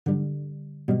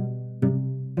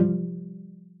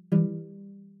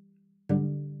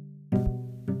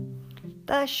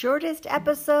the shortest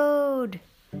episode.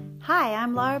 Hi,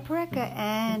 I'm Laura Pareca,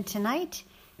 and tonight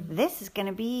this is going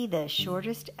to be the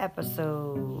shortest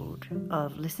episode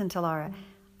of Listen to Laura.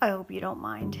 I hope you don't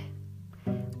mind.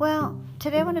 Well,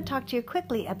 today I want to talk to you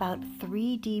quickly about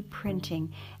 3D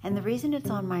printing, and the reason it's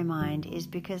on my mind is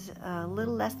because a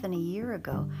little less than a year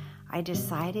ago, I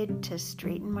decided to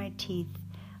straighten my teeth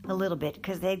a little bit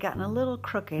because they'd gotten a little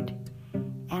crooked,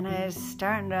 and I was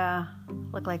starting to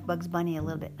look like Bugs Bunny a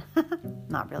little bit.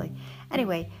 Not really.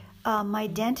 Anyway, my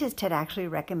dentist had actually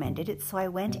recommended it, so I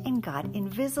went and got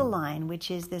Invisalign,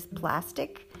 which is this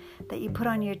plastic that you put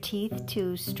on your teeth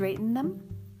to straighten them.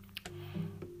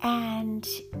 And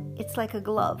it's like a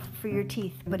glove for your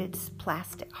teeth, but it's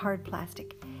plastic, hard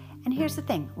plastic. And here's the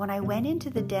thing. When I went into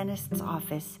the dentist's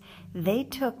office, they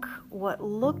took what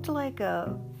looked like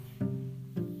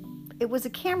it was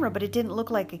a camera, but it didn't look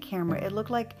like a camera. It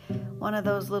looked like one of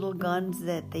those little guns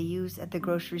that they use at the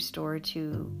grocery store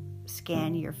to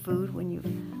scan your food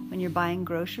when you're buying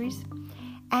groceries.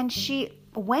 And she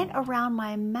went around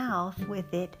my mouth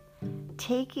with it,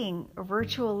 taking a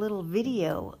virtual little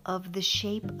video of the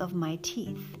shape of my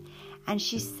teeth. And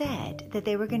she said that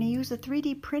they were going to use a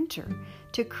 3D printer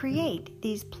to create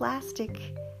these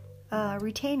plastic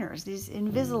retainers, these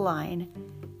Invisalign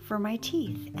for my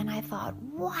teeth. And I thought,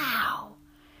 wow,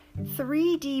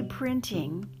 3D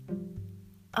printing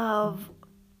of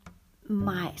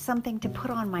something to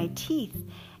put on my teeth,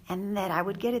 and that I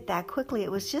would get it that quickly.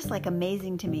 It was just like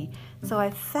amazing to me. So I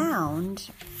found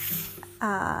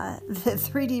that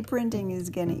 3D printing is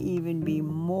going to even be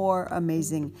more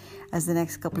amazing as the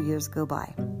next couple years go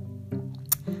by.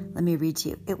 Let me read to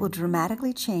you. It will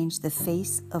dramatically change the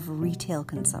face of retail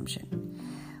consumption.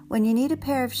 When you need a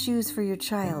pair of shoes for your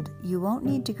child, you won't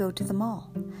need to go to the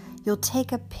mall. You'll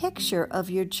take a picture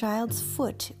of your child's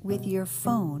foot with your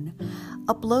phone,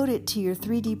 upload it to your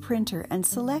 3D printer, and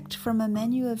select from a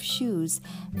menu of shoes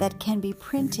that can be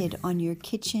printed on your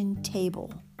kitchen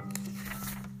table.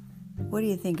 What do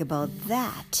you think about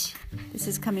that? This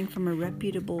is coming from a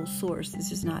reputable source.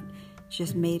 This is not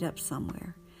just made up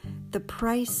somewhere. The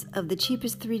price of the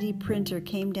cheapest 3D printer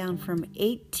came down from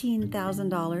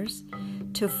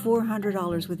 $18,000 to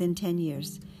 $400 within 10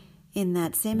 years. In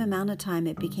that same amount of time,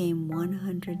 it became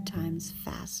 100 times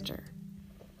faster.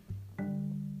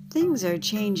 Things are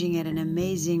changing at an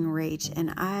amazing rate,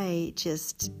 and I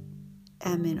just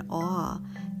am in awe.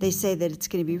 They say that it's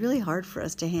going to be really hard for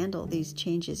us to handle these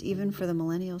changes, even for the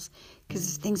millennials,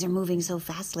 because things are moving so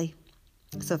fastly.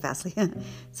 So fast.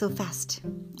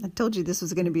 I told you this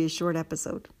was going to be a short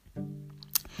episode.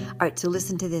 All right, so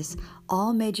listen to this.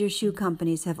 All major shoe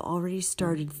companies have already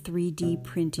started 3D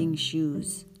printing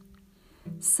shoes.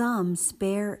 Some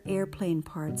spare airplane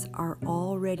parts are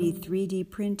already 3D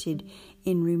printed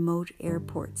in remote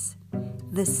airports.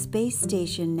 The space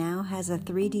station now has a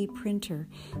 3D printer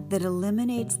that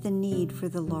eliminates the need for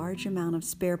the large amount of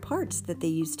spare parts that they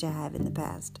used to have in the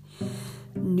past.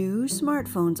 New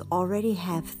smartphones already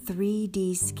have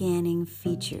 3D scanning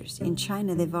features. In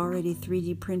China, they've already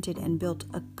 3D printed and built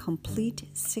a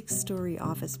complete 6-story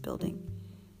office building.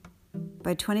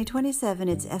 By 2027,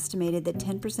 it's estimated that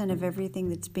 10% of everything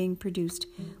that's being produced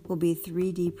will be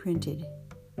 3D printed.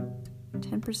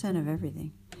 10% of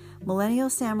everything. Millennial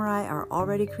Samurai are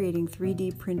already creating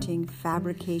 3D printing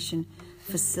fabrication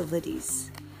facilities.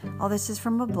 All this is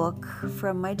from a book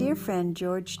from my dear friend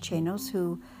George Chanos,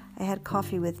 who I had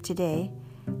coffee with today.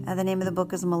 The name of the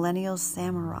book is Millennial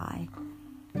Samurai.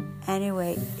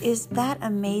 Anyway, is that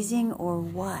amazing or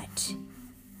what?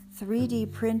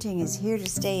 3D printing is here to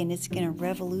stay, and it's going to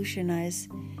revolutionize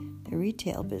the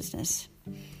retail business.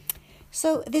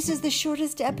 So this is the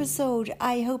shortest episode.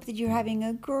 I hope that you're having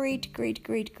a great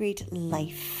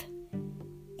life.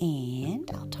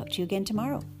 And I'll talk to you again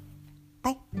tomorrow.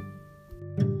 Bye.